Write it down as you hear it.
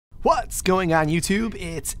What's going on YouTube?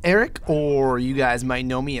 It's Eric, or you guys might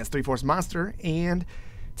know me as 3-Force Monster, and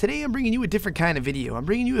today I'm bringing you a different kind of video. I'm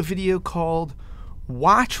bringing you a video called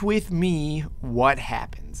Watch With Me What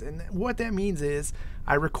Happens. And what that means is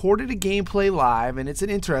I recorded a gameplay live, and it's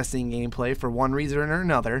an interesting gameplay for one reason or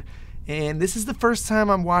another, and this is the first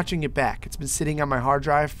time I'm watching it back. It's been sitting on my hard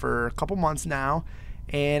drive for a couple months now,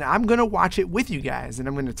 and I'm going to watch it with you guys, and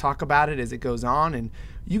I'm going to talk about it as it goes on, and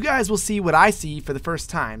you guys will see what I see for the first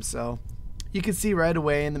time. So you can see right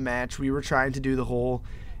away in the match we were trying to do the whole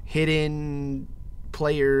hidden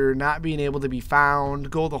player not being able to be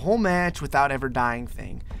found, go the whole match without ever dying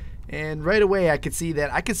thing. And right away I could see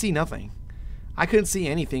that I could see nothing. I couldn't see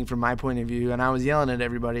anything from my point of view, and I was yelling at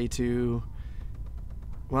everybody to,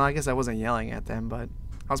 well, I guess I wasn't yelling at them, but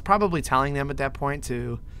I was probably telling them at that point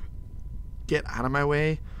to get out of my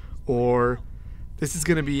way, or this is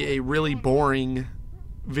going to be a really boring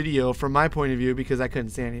video from my point of view because I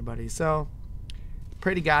couldn't see anybody. So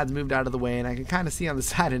pray to God's moved out of the way, and I can kind of see on the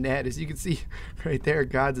side of net, as you can see right there,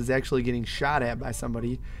 God's is actually getting shot at by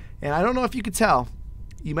somebody. And I don't know if you could tell.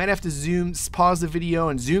 You might have to pause the video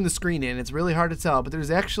and zoom the screen in. It's really hard to tell, but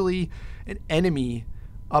there's actually an enemy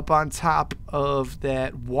up on top of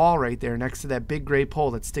that wall right there next to that big gray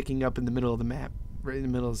pole that's sticking up in the middle of the map, right in the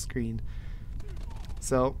middle of the screen.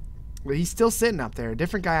 So he's still sitting up there. A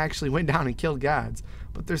different guy actually went down and killed Gods,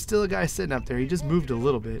 but there's still a guy sitting up there. He just moved a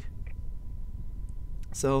little bit.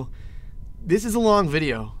 So this is a long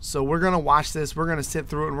video, so we're gonna watch this. We're gonna sit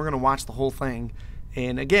through it and we're gonna watch the whole thing.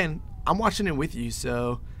 And again, I'm watching it with you,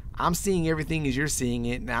 so I'm seeing everything as you're seeing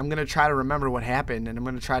it, and I'm gonna try to remember what happened, and I'm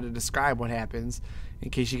gonna try to describe what happens in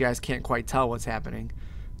case you guys can't quite tell what's happening.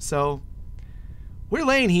 So we're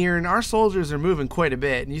laying here, and our soldiers are moving quite a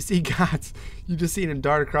bit, and you see Gods, you just seen him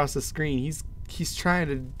dart across the screen. He's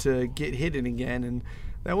trying to get hidden again, and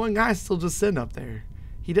that one guy's still just sitting up there.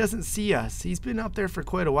 He doesn't see us. He's been up there for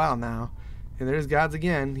quite a while now, and there's Gods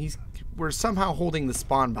again. We're somehow holding the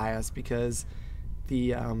spawn by us because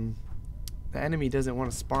the enemy doesn't want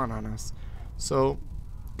to spawn on us. So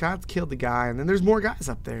Gods killed the guy, and then there's more guys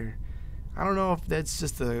up there. I don't know if that's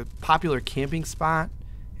just a popular camping spot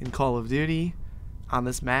in Call of Duty on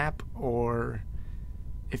this map, or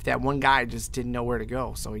if that one guy just didn't know where to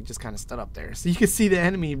go, so he just kind of stood up there. So you can see the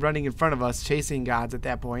enemy running in front of us, chasing Gods at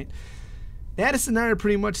that point. Natus and I are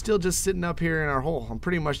pretty much still just sitting up here in our hole. I'm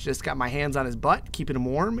pretty much just got my hands on his butt, keeping him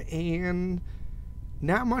warm, and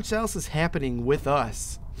not much else is happening with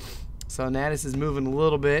us. So Natus is moving a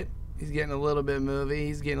little bit. He's getting a little bit movie.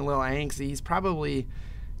 He's getting a little angsty. He's probably,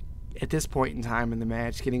 at this point in time in the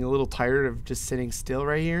match, getting a little tired of just sitting still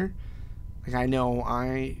right here. Like, I know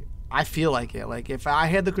I feel like it. Like, if I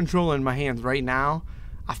had the controller in my hands right now,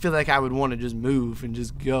 I feel like I would want to just move and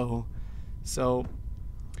just go. So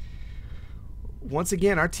once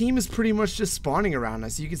again, our team is pretty much just spawning around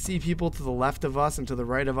us. You can see people to the left of us and to the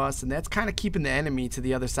right of us, and that's kind of keeping the enemy to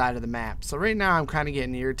the other side of the map. So right now I'm kind of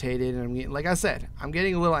getting irritated, and I'm getting, like I said, I'm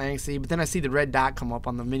getting a little angsty, but then I see the red dot come up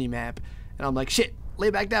on the mini map, and I'm like, shit, lay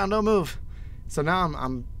back down, don't move. So now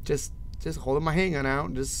I'm just holding my handgun out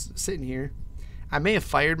and just sitting here. I may have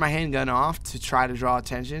fired my handgun off to try to draw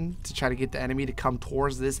attention, to try to get the enemy to come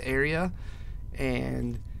towards this area.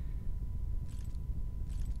 And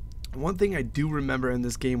one thing I do remember in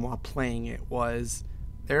this game while playing it was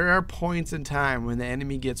there are points in time when the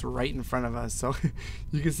enemy gets right in front of us. So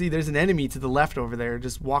you can see there's an enemy to the left over there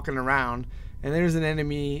just walking around, and there's an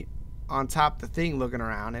enemy on top of the thing looking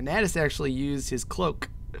around. And Natus actually used his cloak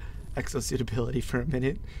exosuit ability for a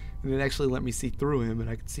minute, and it actually let me see through him, and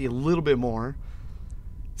I could see a little bit more.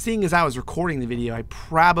 Seeing as I was recording the video, I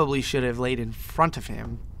probably should have laid in front of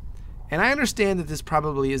him. And I understand that this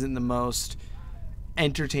probably isn't the most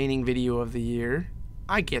entertaining video of the year.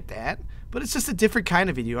 I get that. But it's just a different kind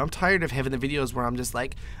of video. I'm tired of having the videos where I'm just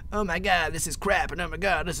like, oh my god, this is crap, and oh my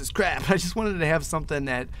god, this is crap. I just wanted to have something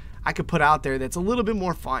that I could put out there that's a little bit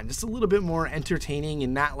more fun, just a little bit more entertaining,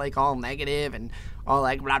 and not like all negative and all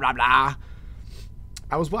like blah blah blah.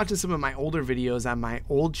 I was watching some of my older videos on my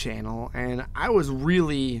old channel, and I was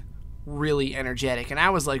really energetic, and I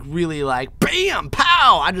was like really like bam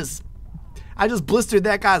pow. I just blistered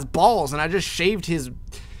that guy's balls, and I just shaved his,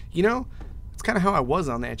 you know, it's kind of how I was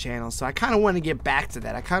on that channel. So I kind of want to get back to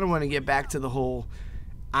that. I kind of want to get back to the whole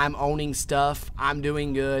I'm owning stuff, I'm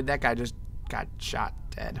doing good. That guy just got shot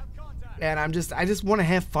dead, and I just want to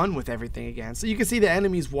have fun with everything again. So you can see the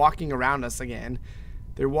enemies walking around us again.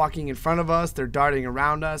 They're walking in front of us, they're darting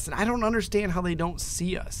around us, and I don't understand how they don't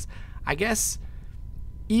see us. I guess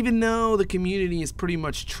even though the community is pretty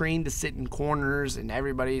much trained to sit in corners and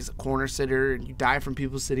everybody's a corner sitter and you die from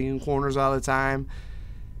people sitting in corners all the time,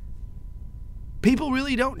 people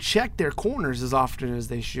really don't check their corners as often as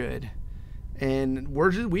they should. And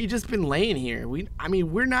we just been laying here. I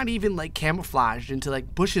mean, we're not even like camouflaged into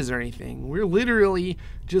like bushes or anything. We're literally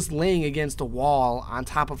just laying against a wall on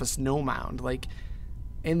top of a snow mound. Like,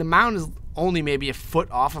 and the mound is only maybe a foot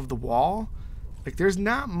off of the wall. Like, there's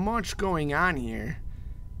not much going on here.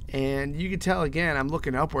 And you can tell, again, I'm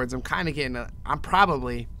looking upwards. I'm kind of getting I'm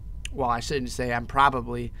probably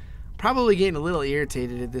getting a little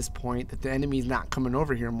irritated at this point that the enemy's not coming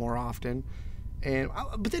over here more often.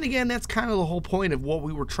 But then again, that's kind of the whole point of what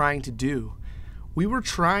we were trying to do. We were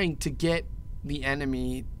trying to get the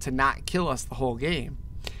enemy to not kill us the whole game.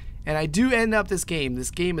 And I do end up this game.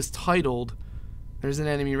 This game is titled, there's an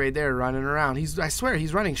enemy right there running around. I swear,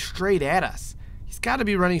 he's running straight at us. He's got to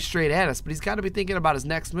be running straight at us, but he's got to be thinking about his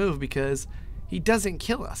next move because he doesn't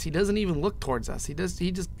kill us. He doesn't even look towards us.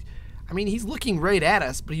 I mean, he's looking right at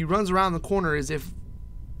us, but he runs around the corner as if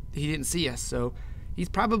he didn't see us. So he's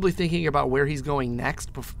probably thinking about where he's going next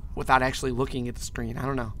without actually looking at the screen. I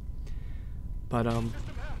don't know. But I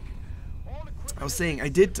was saying,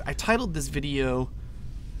 I titled this video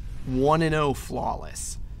 1-0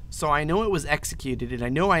 Flawless. So I know it was executed, and I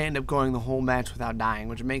know I end up going the whole match without dying,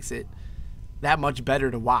 which makes it that much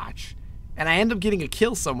better to watch. And I end up getting a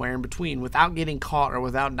kill somewhere in between without getting caught or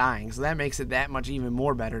without dying. So that makes it that much even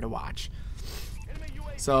more better to watch.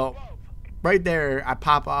 So right there, I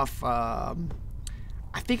pop off, I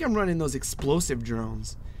think I'm running those explosive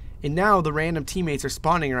drones. And now the random teammates are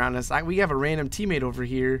spawning around us. We have a random teammate over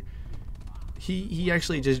here. He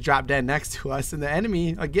actually just dropped dead next to us. And the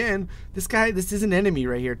enemy, again, this is an enemy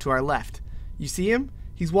right here to our left. You see him?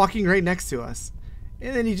 He's walking right next to us.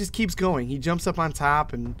 And then he just keeps going. He jumps up on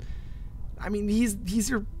top, and I mean, he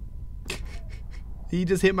just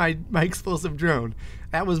hit my explosive drone.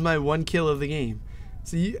 That was my one kill of the game.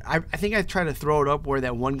 So I think I tried to throw it up where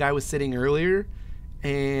that one guy was sitting earlier,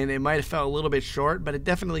 and it might have fell a little bit short, but it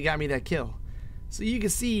definitely got me that kill. So you can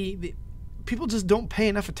see people just don't pay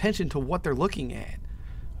enough attention to what they're looking at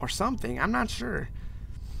or something. I'm not sure.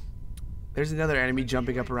 There's another enemy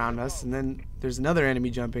jumping up around us, and then there's another enemy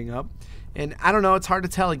jumping up. And I don't know, it's hard to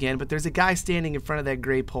tell again, but there's a guy standing in front of that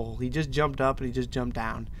gray pole. He just jumped up and he just jumped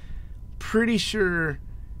down. Pretty sure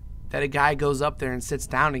that a guy goes up there and sits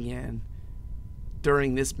down again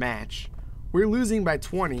during this match. We're losing by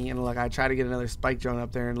 20, and look, I try to get another spike drone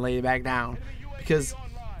up there and lay it back down. Because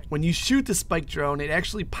when you shoot the spike drone, it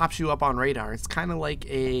actually pops you up on radar. It's kind of like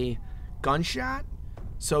a gunshot,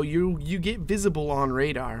 so you get visible on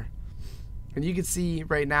radar. And you can see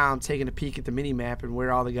right now I'm taking a peek at the mini-map and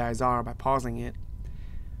where all the guys are by pausing it.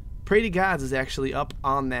 Pray to Gods is actually up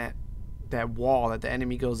on that wall that the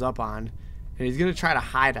enemy goes up on. And he's going to try to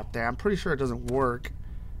hide up there. I'm pretty sure it doesn't work.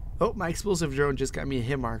 Oh, my explosive drone just got me a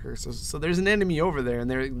hit marker. So there's an enemy over there,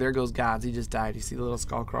 and there goes Gods. He just died. You see the little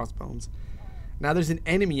skull crossbones. Now there's an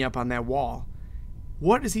enemy up on that wall.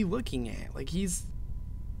 What is he looking at? Like he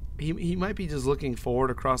might be just looking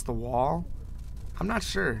forward across the wall. I'm not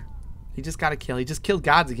sure. He just got a kill. He just killed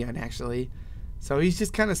Gods again, actually. So he's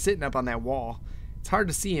just kind of sitting up on that wall. It's hard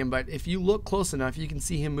to see him, but if you look close enough, you can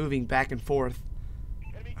see him moving back and forth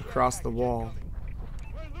across the wall.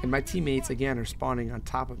 And my teammates, again, are spawning on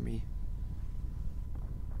top of me.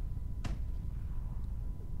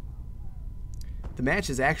 The match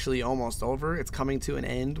is actually almost over. It's coming to an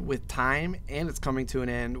end with time, and it's coming to an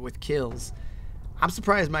end with kills. I'm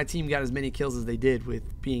surprised my team got as many kills as they did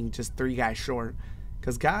with being just 3 guys short.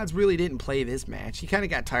 Because Gods really didn't play this match. He kind of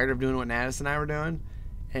got tired of doing what Natus and I were doing.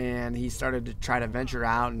 And he started to try to venture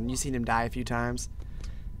out. And you've seen him die a few times.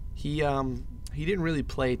 He didn't really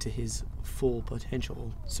play to his full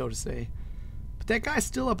potential, so to say. But that guy's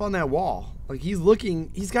still up on that wall. Like, he's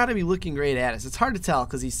got to be looking right at us. It's hard to tell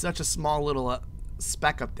because he's such a small little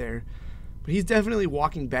speck up there. But he's definitely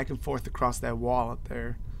walking back and forth across that wall up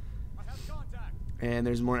there. And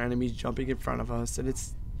there's more enemies jumping in front of us. And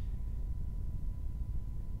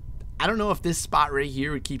I don't know if this spot right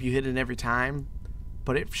here would keep you hidden every time,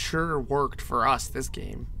 but it sure worked for us this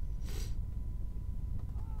game.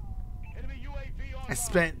 I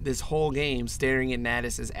spent this whole game staring at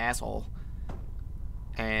Natus's asshole,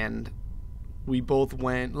 and we both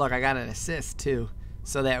went. Look, I got an assist too,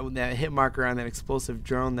 so that hit marker on that explosive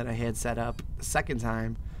drone that I had set up the second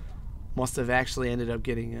time must have actually ended up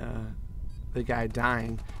getting the guy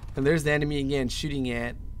dying. And there's the enemy again shooting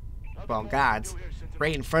at, well, Gods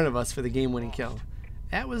right in front of us for the game-winning kill.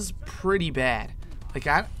 That was pretty bad. Like,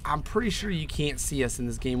 I'm pretty sure you can't see us in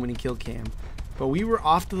this game-winning kill cam, but we were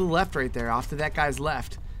off to the left right there, off to that guy's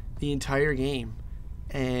left the entire game,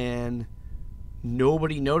 and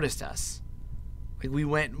nobody noticed us. Like, we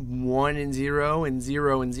went 1-0 and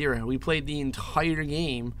 0-0. We played the entire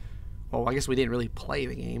game. Well, I guess we didn't really play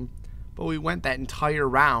the game, but we went that entire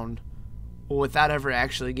round without ever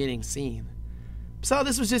actually getting seen. So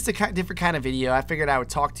this was just a different kind of video. I figured I would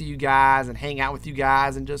talk to you guys and hang out with you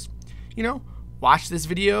guys and just, you know, watch this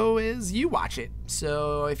video as you watch it.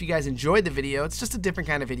 So if you guys enjoyed the video, it's just a different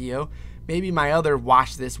kind of video. Maybe my other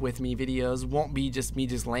watch this with me videos won't be just me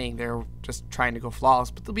just laying there just trying to go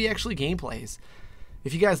flawless, but they'll be actually gameplays.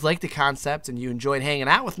 If you guys like the concept and you enjoyed hanging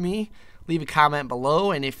out with me, leave a comment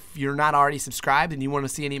below. And if you're not already subscribed and you want to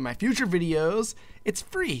see any of my future videos, it's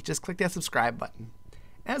free. Just click that subscribe button.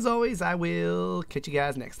 As always, I will catch you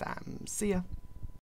guys next time. See ya.